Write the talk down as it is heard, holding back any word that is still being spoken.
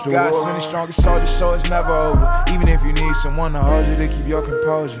God send the strongest soldier, so it's never over. Even if you need someone to hold you to keep your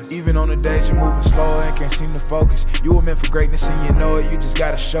composure. Even on the days you're moving slower and can't seem to focus. You were meant for greatness and you know it, you just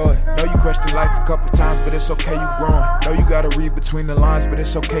gotta show it. Know you questioned life a couple times, but it's okay, you growing. Know you gotta read between the lines, but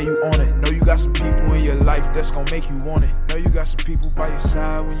it's okay, you own it. Know you got some people in your life that's gonna make you want it. Know you got some people by your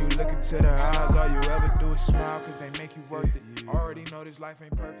side when you look into their eyes. All you ever do is smile cause they make you worth it. Already know this life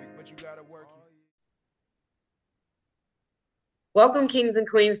ain't perfect, but you gotta work it. Welcome, kings and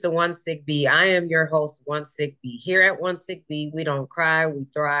queens, to One Sick Bee. I am your host, One Sick Bee. Here at One Sick Bee, we don't cry, we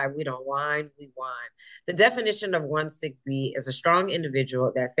thrive, we don't whine, we whine. The definition of One Sick Bee is a strong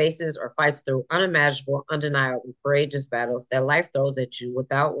individual that faces or fights through unimaginable, undeniable, courageous battles that life throws at you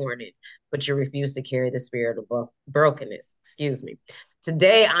without warning, but you refuse to carry the spirit of brokenness. Excuse me.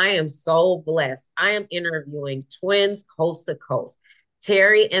 Today, I am so blessed. I am interviewing twins coast to coast,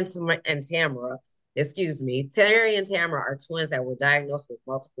 Terry and Tamara. Excuse me, Terry and Tamara are twins that were diagnosed with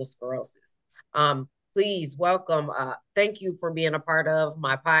multiple sclerosis. Please welcome, thank you for being a part of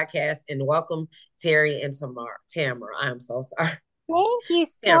my podcast, and welcome Terry and Tamara. I'm so sorry. Thank you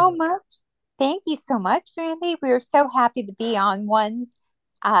so Tamara. much. Thank you so much, Randy. We're so happy to be uh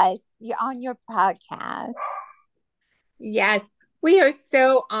on your podcast. Yes, we are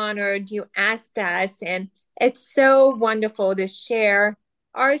so honored you asked us, and it's so wonderful to share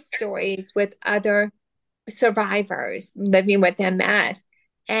our stories with other survivors living with MS.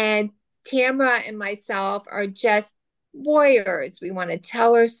 And Tamara and myself are just warriors. We want to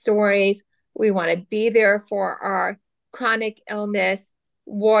tell our stories. We want to be there for our chronic illness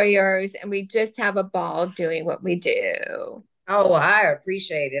warriors, and we just have a ball doing what we do. Oh, I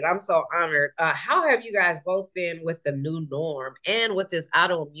appreciate it. I'm so honored. How have you guys both been with the new norm and with this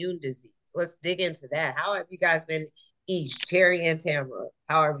autoimmune disease? Let's dig into that. How have you guys been each, Terry and Tamara?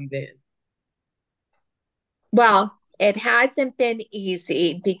 How have you been? Well, it hasn't been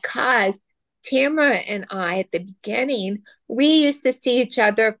easy because Tamara and I, at the beginning, we used to see each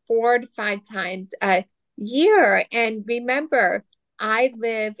other 4 to 5 times a year. And remember, I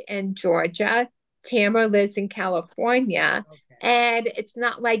live in Georgia, Tamara lives in California, Okay. and it's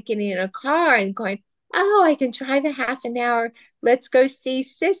not like getting in a car and going, oh, I can drive a half an hour. Let's go see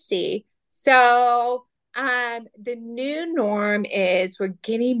Sissy. So the new norm is we're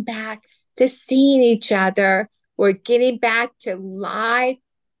getting back to seeing each other. We're getting back to live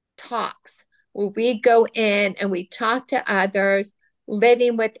talks where we go in and we talk to others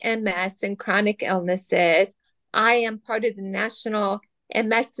living with MS and chronic illnesses. I am part of the National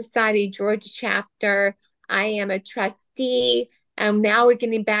MS Society Georgia chapter. I am a trustee. And now we're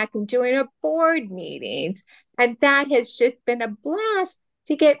getting back and doing our board meetings. And that has just been a blast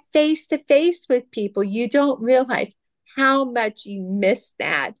to get face to face with people. You don't realize how much you miss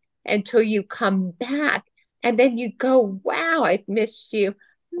that until you come back. And then you go, wow, I've missed you.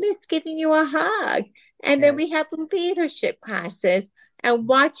 Miss giving you a hug. And then we Yes. have leadership classes and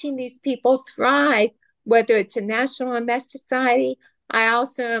watching these people thrive, whether it's a National MS Society. I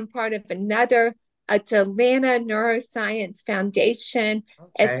also am part of another, it's Atlanta Neuroscience Foundation.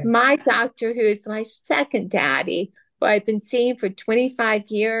 It's Okay. my doctor who is my second daddy, who I've been seeing for 25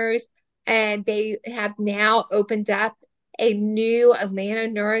 years. And they have now opened up a new Atlanta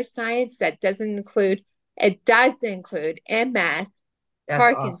Neuroscience that it does include MS, That's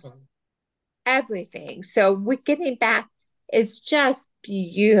Parkinson's, awesome. everything. So we're getting back is just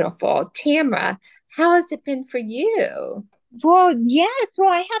beautiful. Tamara, how has it been for you? Well, yes.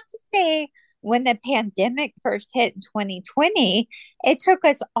 Well, I have to say, when the pandemic first hit in 2020, it took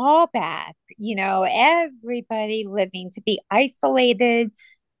us all back. Everybody living to be isolated,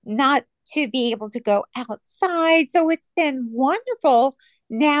 not to be able to go outside. So it's been wonderful.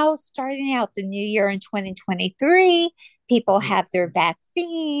 Now, starting out the new year in 2023, people have their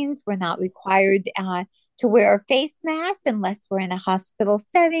vaccines. We're not required to wear a face mask unless we're in a hospital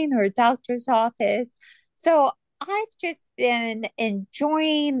setting or a doctor's office. So I've just been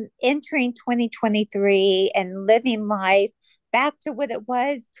enjoying entering 2023 and living life back to what it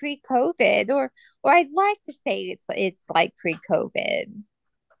was pre-COVID, or I'd like to say it's like pre-COVID.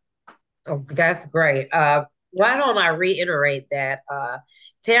 Oh, that's great. Why don't I reiterate that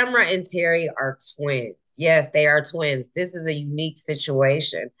Tamara and Terry are twins? Yes, they are twins. This is a unique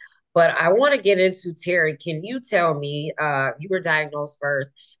situation. But I want to get into Terry. Can you tell me, you were diagnosed first.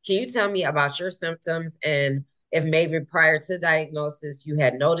 Can you tell me about your symptoms and if maybe prior to diagnosis you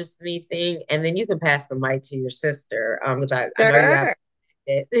had noticed anything? And then you can pass the mic to your sister, because I know you guys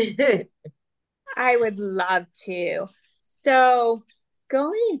Sure, it. I would love to. So,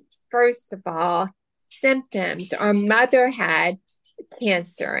 going first of all, symptoms. Our mother had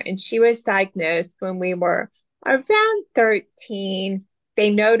cancer and she was diagnosed when we were around 13. they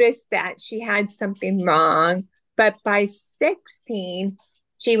noticed that she had something wrong. But by 16,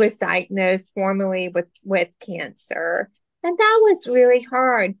 she was diagnosed formally with cancer. And that was really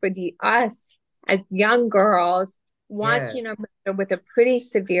hard for the us as young girls Yes. watching our mother with a pretty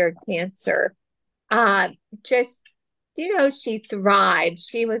severe cancer. Uh, just, she thrived.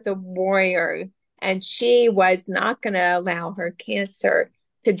 She was a warrior, and she was not going to allow her cancer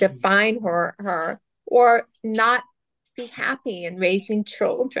to define her or not be happy in raising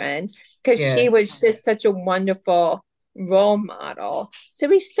children because she Yes. was just such a wonderful role model. So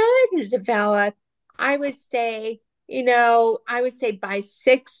we started to develop, I would say, I would say by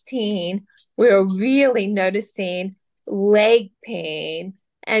 16, we were really noticing leg pain.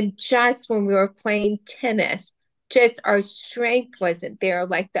 And just when we were playing tennis, just our strength wasn't there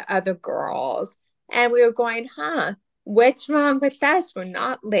like the other girls. And we were going, what's wrong with us? We're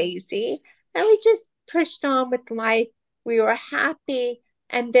not lazy. And we just pushed on with life. We were happy.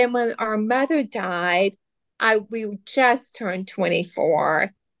 And then when our mother died, we just turned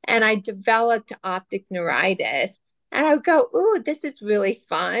 24 and I developed optic neuritis. And I would go, ooh, this is really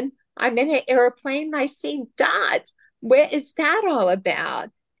fun. I'm in an airplane and I see dots. What is that all about?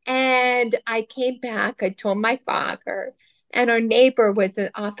 And I came back, I told my father, and our neighbor was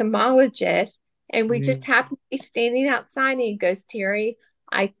an ophthalmologist. And we just Mhm. happened to be standing outside, and he goes, Terry,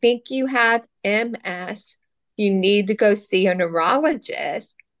 I think you have MS. You need to go see a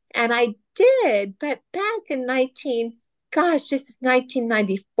neurologist. And I did, but back in this is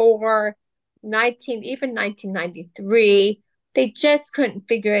 1994, even 1993, they just couldn't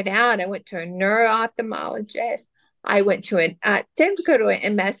figure it out. I went to a neuro-ophthalmologist. I went to didn't go to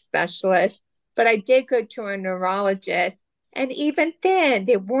an MS specialist, but I did go to a neurologist. And even then,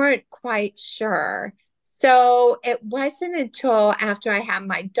 they weren't quite sure. So it wasn't until after I had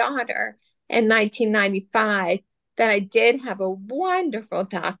my daughter in 1995 that I did have a wonderful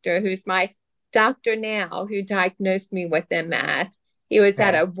doctor who's my doctor now who diagnosed me with MS. He was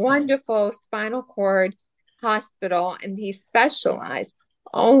at Okay. a wonderful spinal cord hospital and he specialized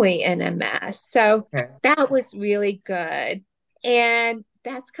only in MS. So Okay. that was really good. And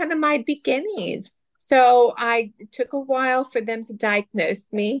that's kind of my beginnings. So I took a while for them to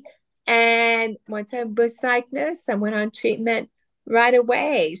diagnose me. And once I was diagnosed, I went on treatment right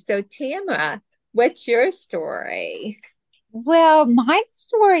away. So, Tamara, what's your story? Well, my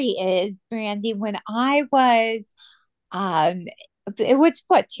story is, Brandy, when I was um it was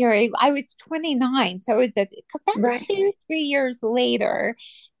what, Terry? I was 29, so it was about Right. 2, 3 years later,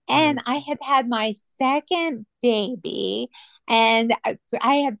 and Mhm. I had had my second baby, and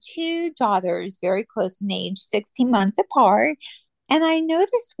I have two daughters, very close in age, 16 months apart. And I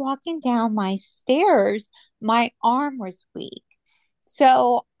noticed walking down my stairs, my arm was weak.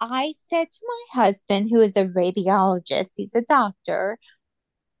 So I said to my husband, who is a radiologist, he's a doctor,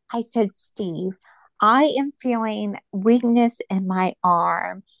 I said, Steve, I am feeling weakness in my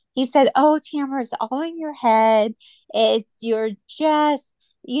arm. He said, Oh, Tamara, it's all in your head. You're just,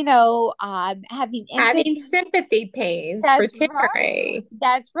 having Having empathy. sympathy pains for That's right. Terry.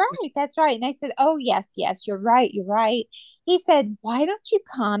 That's right. That's right. And I said, Oh, yes, yes, you're right. You're right. He said, Why don't you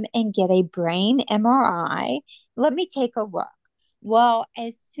come and get a brain MRI? Let me take a look. Well,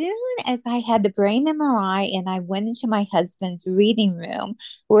 as soon as I had the brain MRI and I went into my husband's reading room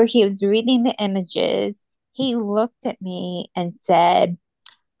where he was reading the images, he looked at me and said,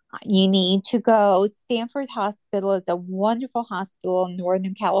 You need to go. Stanford Hospital is a wonderful hospital in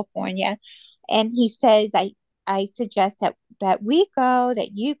Northern California. And he says, I suggest that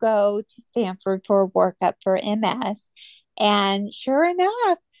you go to Stanford for a workup for MS. And sure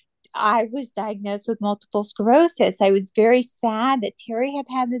enough, I was diagnosed with multiple sclerosis. I was very sad that Terry had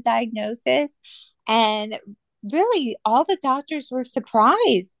had the diagnosis. And really, all the doctors were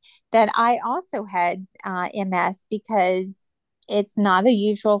surprised that I also had MS because it's not a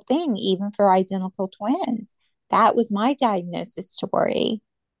usual thing, even for identical twins. That was my diagnosis story.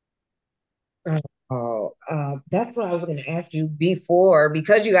 Oh, that's what I was going to ask you before,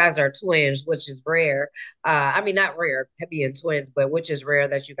 because you guys are twins, which is rare. I mean, not rare being twins, but which is rare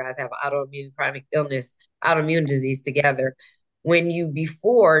that you guys have autoimmune chronic illness, autoimmune disease together. When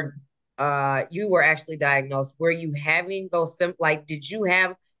before you were actually diagnosed, were you having those symptoms? Like, did you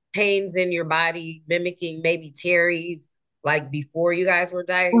have pains in your body mimicking maybe Terry's, like before you guys were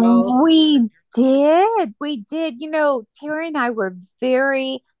diagnosed? We did. We did. Terry and I were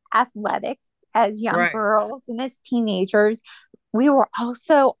very athletic as young Right. girls and as teenagers. We were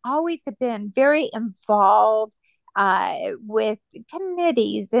also always have been very involved with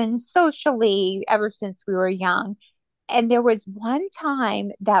committees and socially ever since we were young. And there was one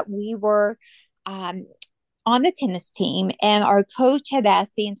time that we were um, on the tennis team, and our coach had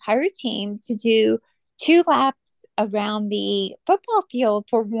asked the entire team to do 2 laps around the football field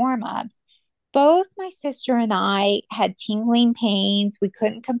for warm ups. Both my sister and I had tingling pains. We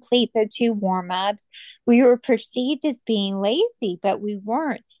couldn't complete the 2 warm ups. We were perceived as being lazy, but we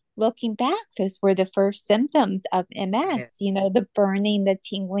weren't. Looking back, those were the first symptoms of Yeah. MS, the burning, the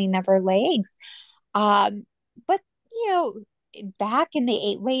tingling of our legs. Um, but, you know, back in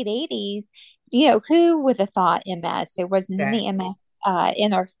the late 80s, who would have thought MS? There wasn't any Exactly. MS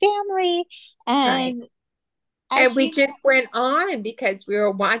in our family. Right. And And as we you know, just went on because we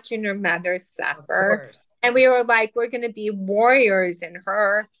were watching her mother Of suffer. course. And we were like, we're going to be warriors in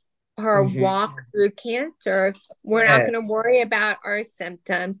her Hmm. walk through cancer. We're not Yes. going to worry about our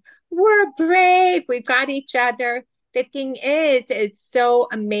symptoms. We're brave. We've got each other. The thing is, it's so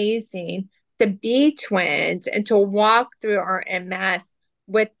amazing to be twins and to walk through our MS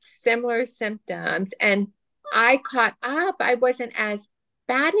with similar symptoms. And I caught up. I wasn't as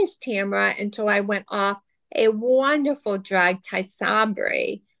bad as Tamara until I went off a wonderful drug,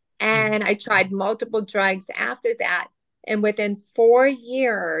 Tysabri. Mhm. And I tried multiple drugs after that. And within 4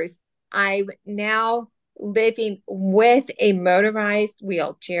 years, I'm now living with a motorized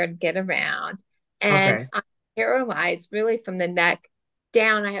wheelchair to get around. And Okay. I'm paralyzed really from the neck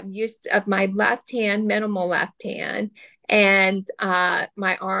down. I have use of my left hand, minimal left hand, and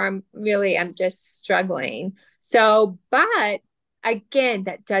my arm, really, I'm just struggling. So, but again,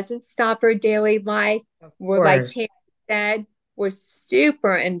 that doesn't stop our daily life. Of We're like course. Tam said, we're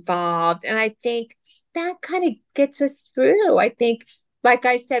super involved. And I think that kind of gets us through. I think, like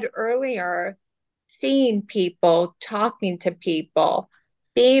I said earlier, seeing people, talking to people,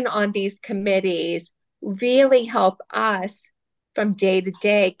 being on these committees really help us from day to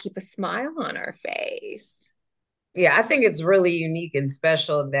day keep a smile on our face. Yeah, I think it's really unique and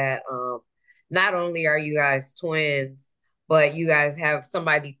special that not only are you guys twins, but you guys have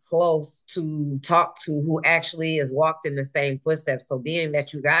somebody close to talk to who actually has walked in the same footsteps. So being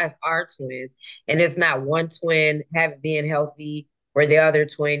that you guys are twins and it's not one twin having being healthy or the other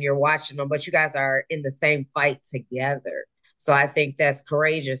twin, you're watching them, but you guys are in the same fight together. So I think that's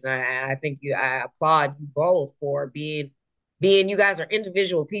courageous. And I think I applaud you both for being you guys are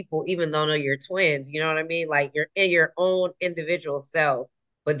individual people, even though no, you're twins. You know what I mean? Like you're in your own individual self,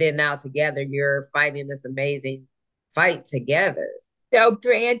 but then now together you're fighting this amazing fight together. So,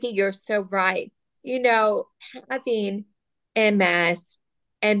 Brandy, you're so right. You know, having MS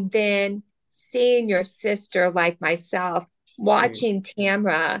and then seeing your sister, like myself, Mm. watching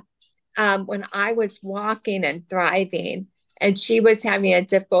Tamara when I was walking and thriving, and she was having a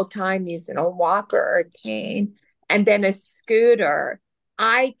difficult time using a walker or cane and then a scooter.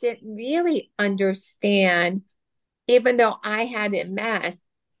 I didn't really understand, even though I had MS,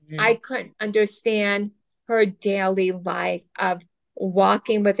 I Mm. couldn't understand her daily life of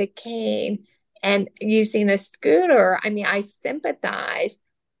walking with a cane and using a scooter. I mean, I sympathize,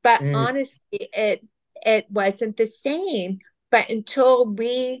 but Mm. honestly, it wasn't the same. But until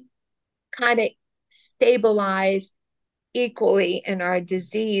we kind of stabilize equally in our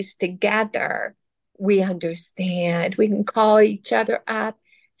disease together, we understand. We can call each other up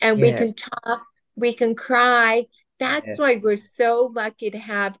and we can Yes. talk, we can cry. That's Yes. why we're so lucky to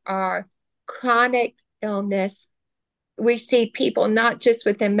have our chronic illness. We see people not just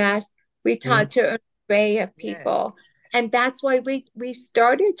with MS, we talk Mm. to an array of Yes. people. And that's why we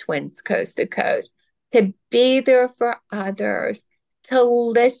started Twins Coast to Coast, to be there for others, to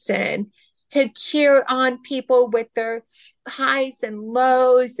listen, to cheer on people with their highs and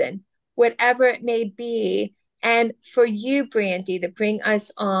lows and whatever it may be. And for you, Brandy, to bring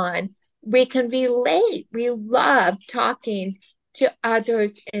us on, we can relate. We love talking to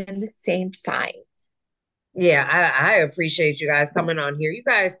others in the same fight. Yeah, I appreciate you guys coming on here. You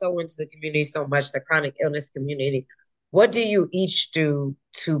guys so into the community so much, the chronic illness community. What do you each do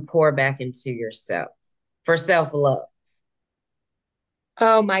to pour back into yourself for self-love?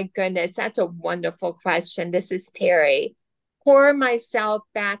 Oh my goodness, that's a wonderful question. This is Terry. Pour myself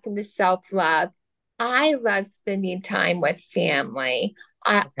back into self-love. I love spending time with family.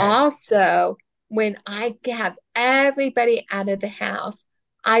 I Okay. also, when I have everybody out of the house,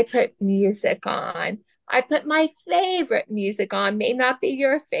 I put music on. I put my favorite music on, may not be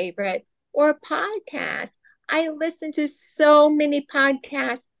your favorite, or podcast. I listen to so many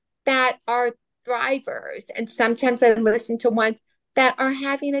podcasts that are thrivers, and sometimes I listen to ones that are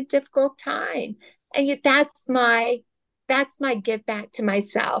having a difficult time. And yet that's my give back to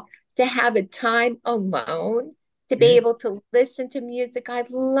myself, to have a time alone, to be Mhm. able to listen to music I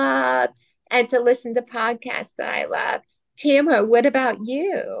love and to listen to podcasts that I love. Tamara, what about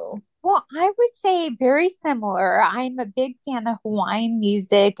you? Well, I would say very similar. I'm a big fan of Hawaiian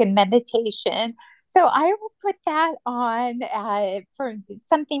music and meditation. So I will put that on for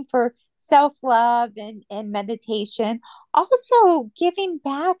something for self-love and meditation. Also, giving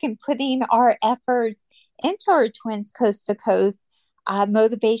back and putting our efforts into our Twins Coast to Coast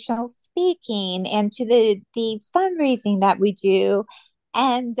motivational speaking and to the fundraising that we do.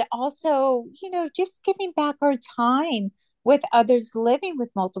 And also, just giving back our time with others living with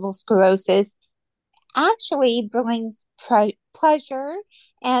multiple sclerosis actually brings pleasure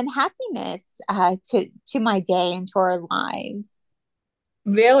and happiness to my day and to our lives.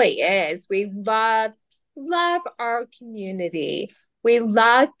 Really is. We love our community. We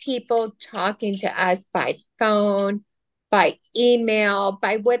love people talking to us by phone, by email,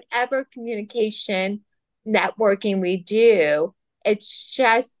 by whatever communication networking we do. It's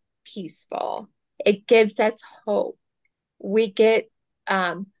just peaceful. It gives us hope. We get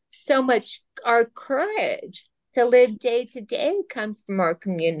so much, our courage to live day to day comes from our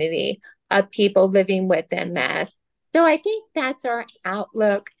community of people living with MS. So I think that's our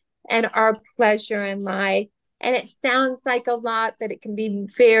outlook and our pleasure in life. And it sounds like a lot, but it can be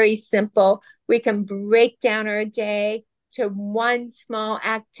very simple. We can break down our day to one small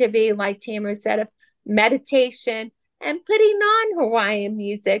activity, like Tamara said, of meditation and putting on Hawaiian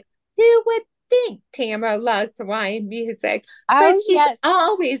music. Who would think Tamara loves Hawaiian music? But Oh, she's yes.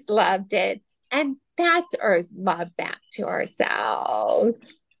 always loved it. And that's our love back to ourselves.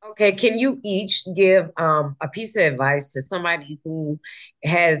 Okay, can you each give a piece of advice to somebody who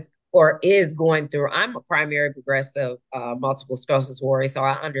has or is going through? I'm a primary progressive multiple sclerosis warrior, so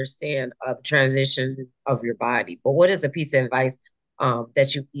I understand the transition of your body. But what is a piece of advice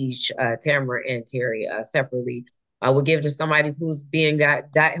that you each, Tamara and Terry, separately, would give to somebody who's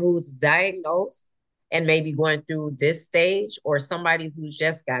who's diagnosed and maybe going through this stage, or somebody who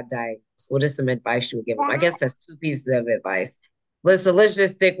just got diagnosed? What is some advice you would give them? I guess That that's two pieces of advice. Let's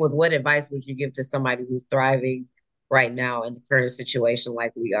just stick with what advice would you give to somebody who's thriving right now in the current situation,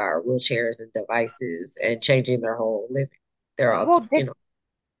 like we are, wheelchairs and devices and changing their whole living. They're all, well,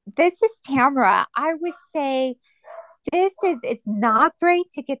 this is Tamara. I would say it's not great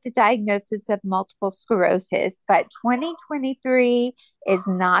to get the diagnosis of multiple sclerosis, but 2023 is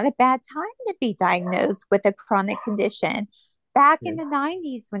not a bad time to be diagnosed with a chronic condition. Back in the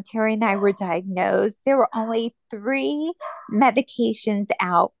 90s, when Terry and I were diagnosed, there were only three medications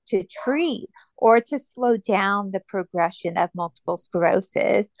out to treat or to slow down the progression of multiple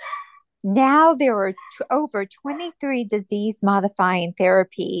sclerosis. Now there are over 23 disease modifying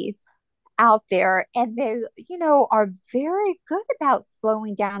therapies out there, and they are very good about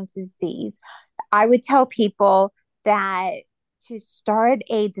slowing down disease. I would tell people that to start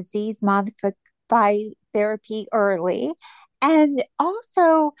a disease modify therapy early, and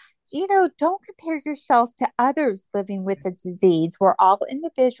also don't compare yourself to others living with the disease. We're all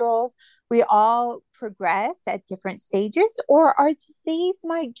individuals. We all progress at different stages, or our disease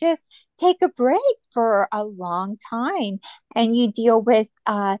might just take a break for a long time, and you deal with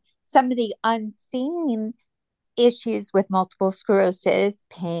some of the unseen issues with multiple sclerosis,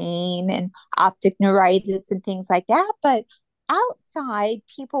 pain, and optic neuritis, and things like that. But outside,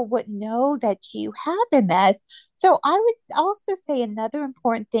 people wouldn't know that you have MS. So I would also say another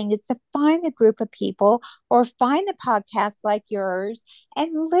important thing is to find a group of people or find a podcast like yours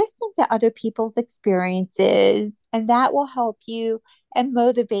and listen to other people's experiences. And that will help you and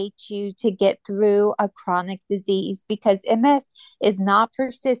motivate you to get through a chronic disease, because MS is not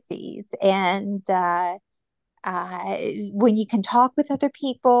for sissies. And when you can talk with other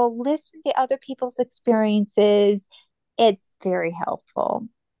people, listen to other people's experiences, it's very helpful.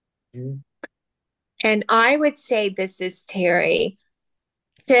 Mhm. And I would say this is Terry,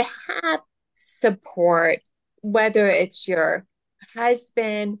 to have support, whether it's your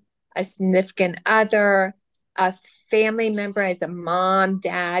husband, a significant other, a family member as a mom,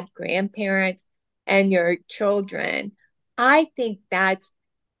 dad, grandparents, and your children. I think that's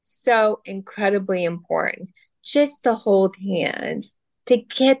so incredibly important. Just to hold hands, to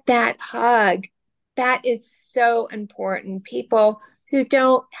get that hug. That is so important. People who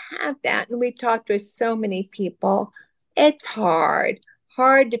don't have that, and we've talked with so many people, it's hard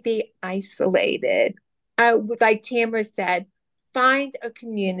to be isolated. Like Tamara said, find a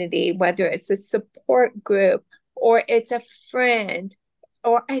community, whether it's a support group or it's a friend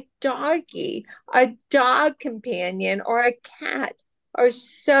or a doggy, a dog companion or a cat are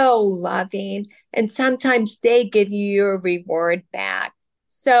so loving. And sometimes they give you your reward back.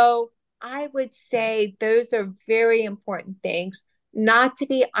 So I would say those are very important things. Not to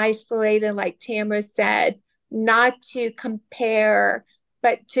be isolated, like Tamara said, not to compare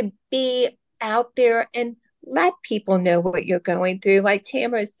but to be out there and let people know what you're going through. Like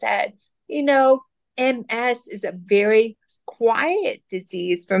Tamara said, you know, MS is a very quiet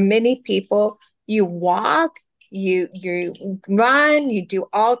disease for many people. You walk, you run, you do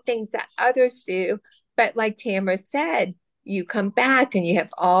all things that others do, but like Tamara said, you come back and you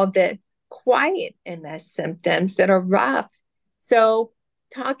have all the quiet MS symptoms that are rough. So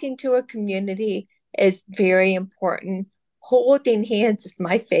talking to a community is very important. Holding hands is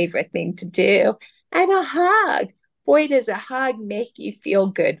my favorite thing to do. And a hug. Boy, does a hug make you feel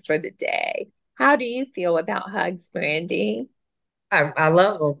good for the day. How do you feel about hugs, Brandy? I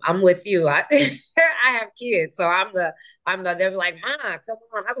love them. I'm with you. I I have kids, so they're like, Ma, come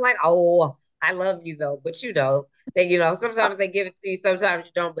on. I'm like, oh, I love you though. But sometimes they give it to you, sometimes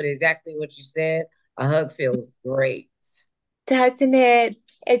you don't, but exactly what you said, a hug feels great. Doesn't it?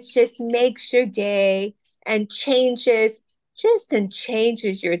 It just makes your day and changes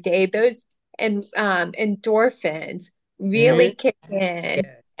your day. Those and endorphins really Hmm. kick in,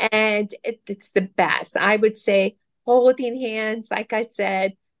 Yeah. and it's the best. I would say holding hands, like I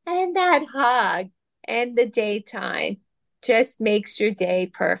said, and that hug in the daytime just makes your day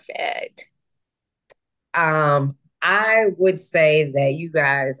perfect. I would say that you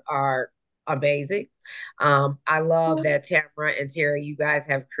guys are amazing. I love that Tamara and Terry, you guys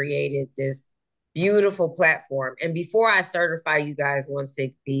have created this beautiful platform. And before I certify you guys one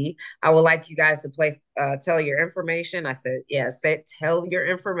sick B, I would like you guys to tell your information. I said, yeah, tell your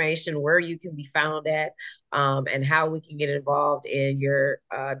information, where you can be found at, and how we can get involved in your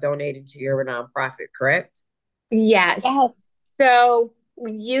donating to your nonprofit, correct? Yes. Yes. So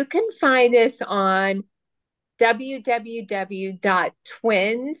you can find us on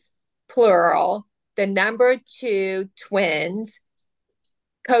www.twins, plural, the number two, twins,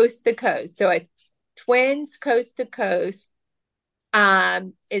 coast to coast. So it's twins coast to coast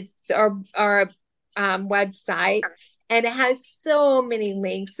is our website, and it has so many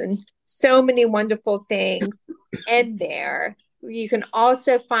links and so many wonderful things in there. You can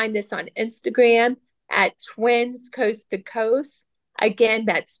also find us on Instagram at Twins Coast to Coast. Again,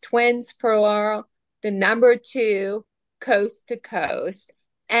 that's twins plural, the number two, coast to coast.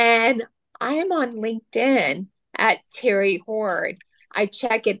 And I am on LinkedIn at Terry Horde. I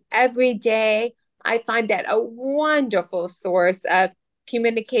check it every day. I find that a wonderful source of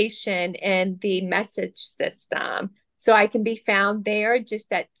communication in the message system. So I can be found there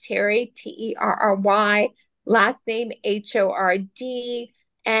just at Terry, Terry, last name Hord.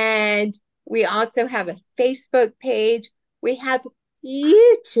 And we also have a Facebook page. We have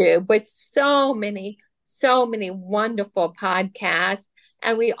YouTube with so many wonderful podcasts.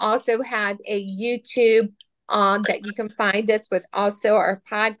 And we also have a YouTube that you can find us with also our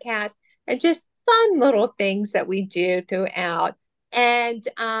podcast and just fun little things that we do throughout. And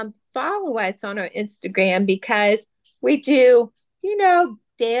follow us on our Instagram because we do,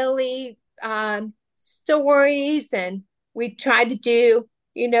 daily stories, and we try to do,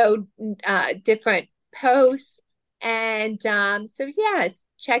 different posts. And so, yes,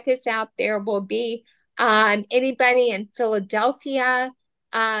 check us out there. We'll be anybody in Philadelphia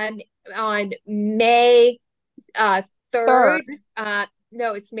um, on May 3rd. Third.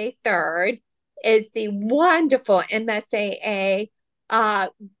 No, it's May 3rd, is the wonderful MSAA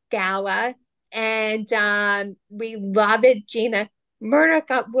gala. And we love it. Gina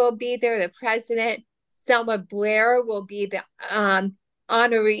Murdoch will be there, the president. Selma Blair will be the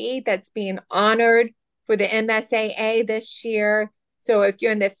honoree that's being honored for the MSAA this year. So if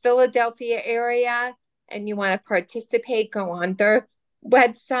you're in the Philadelphia area and you want to participate, go on their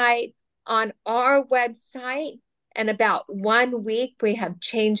website. On our website, in about 1 week, we have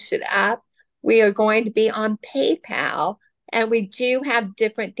changed it up. We are going to be on PayPal, and we do have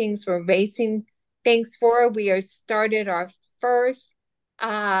different things we're raising things for. We are started our first,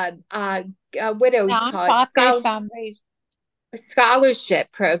 what do we call it? Nonprofit fundraiser.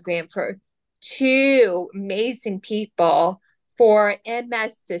 Scholarship program for two amazing people for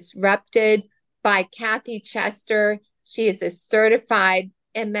MS Disrupted by Kathy Chester. She is a certified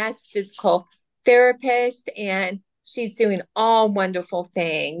MS physical therapist, and she's doing all wonderful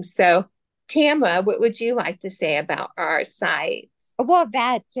things. So, Tamara, what would you like to say about our sites? Well,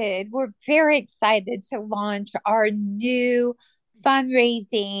 that's it. We're very excited to launch our new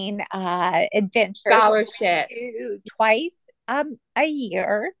fundraising adventure that Scholarship. we do twice a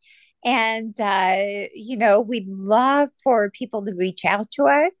year. And, we'd love for people to reach out to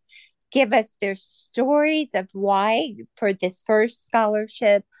us, give us their stories of why for this first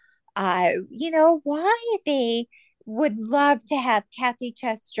scholarship, why they would love to have Kathy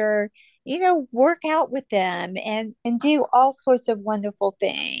Chester work out with them and do all sorts of wonderful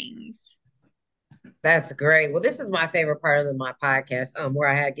things. That's great. Well, this is my favorite part of my podcast,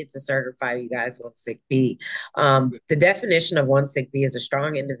 where get to certify you guys one sick B. The definition of one sick B is a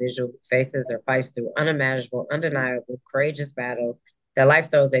strong individual who faces or fights through unimaginable, undeniable, courageous battles that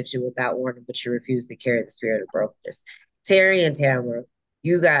life throws at you without warning, but you refuse to carry the spirit of brokenness. Terry and Tamara,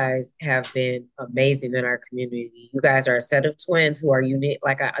 you guys have been amazing in our community. You guys are a set of twins who are unique.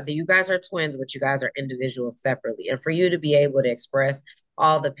 You guys are twins, but you guys are individuals separately. And for you to be able to express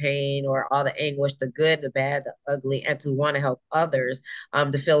all the pain or all the anguish, the good, the bad, the ugly, and to want to help others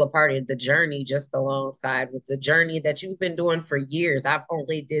to feel a part of the journey just alongside with the journey that you've been doing for years. I've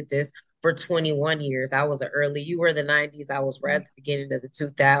only did this for 21 years. I was you were the 90s. I was right at the beginning of the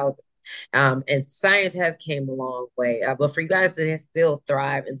 2000s. And science has came a long way, but for you guys to still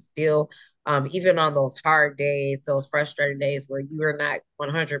thrive and still, even on those hard days, those frustrating days where you are not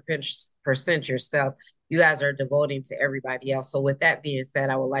 100% yourself, you guys are devoting to everybody else. So with that being said,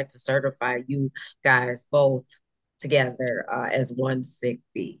 I would like to certify you guys both together as one sick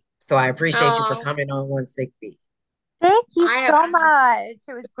B. So I appreciate you for coming on one sick B. Thank you so much.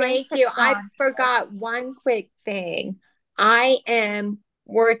 It was great. Thank you. I forgot one quick thing. I am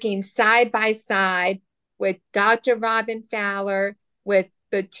working side by side with Dr. Robin Fowler with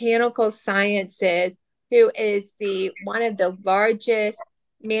Botanical Sciences, who is one of the largest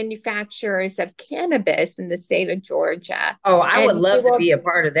manufacturers of cannabis in the state of Georgia. Oh, I would love to be a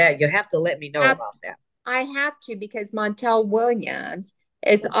part of that. You'll have to let me know about that. I have to, because Montel Williams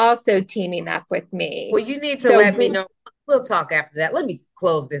is also teaming up with me. Well, you need to let me know. We'll talk after that. Let me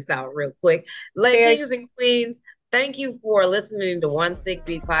close this out real quick. Ladies and queens, thank you for listening to One Sick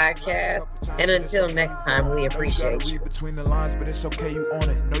Beat podcast. And until next time, we appreciate you. Between the lines, but it's okay, you own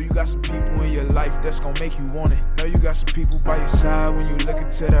it. Know you got some people in your life that's gonna make you want it. Know you got some people by your side when you look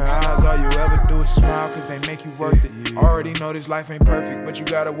into their eyes. All you ever do is smile cause they make you worth it. Already know this life ain't perfect, but you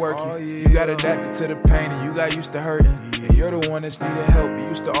gotta work it. You gotta adapt to the pain and you got used to hurting. And you're the one that's needed help, you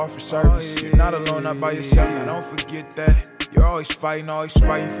used to offer service. You're not alone, not by yourself, now don't forget that. You're always fighting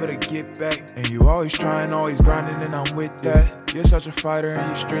for the get back. And you always trying, always grinding, and I'm with that. You're such a fighter and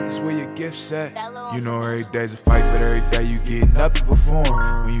your strength is where your gift's at. You know every day's a fight, but every day you getting up to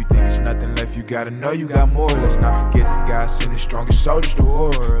perform. When you think there's nothing left, you gotta know you got more. Let's not forget that God sent the strongest soldiers to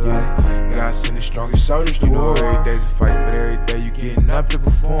war. Yeah, God sent the strongest soldiers to war. Every day's a fight, but every day you getting up to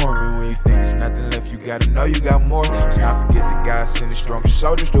perform. And when you think there's nothing left, you gotta know you got more. Let's not forget that God sent the strongest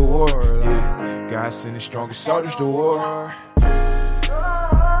soldiers to war. Yeah, God sent the strongest soldiers to war.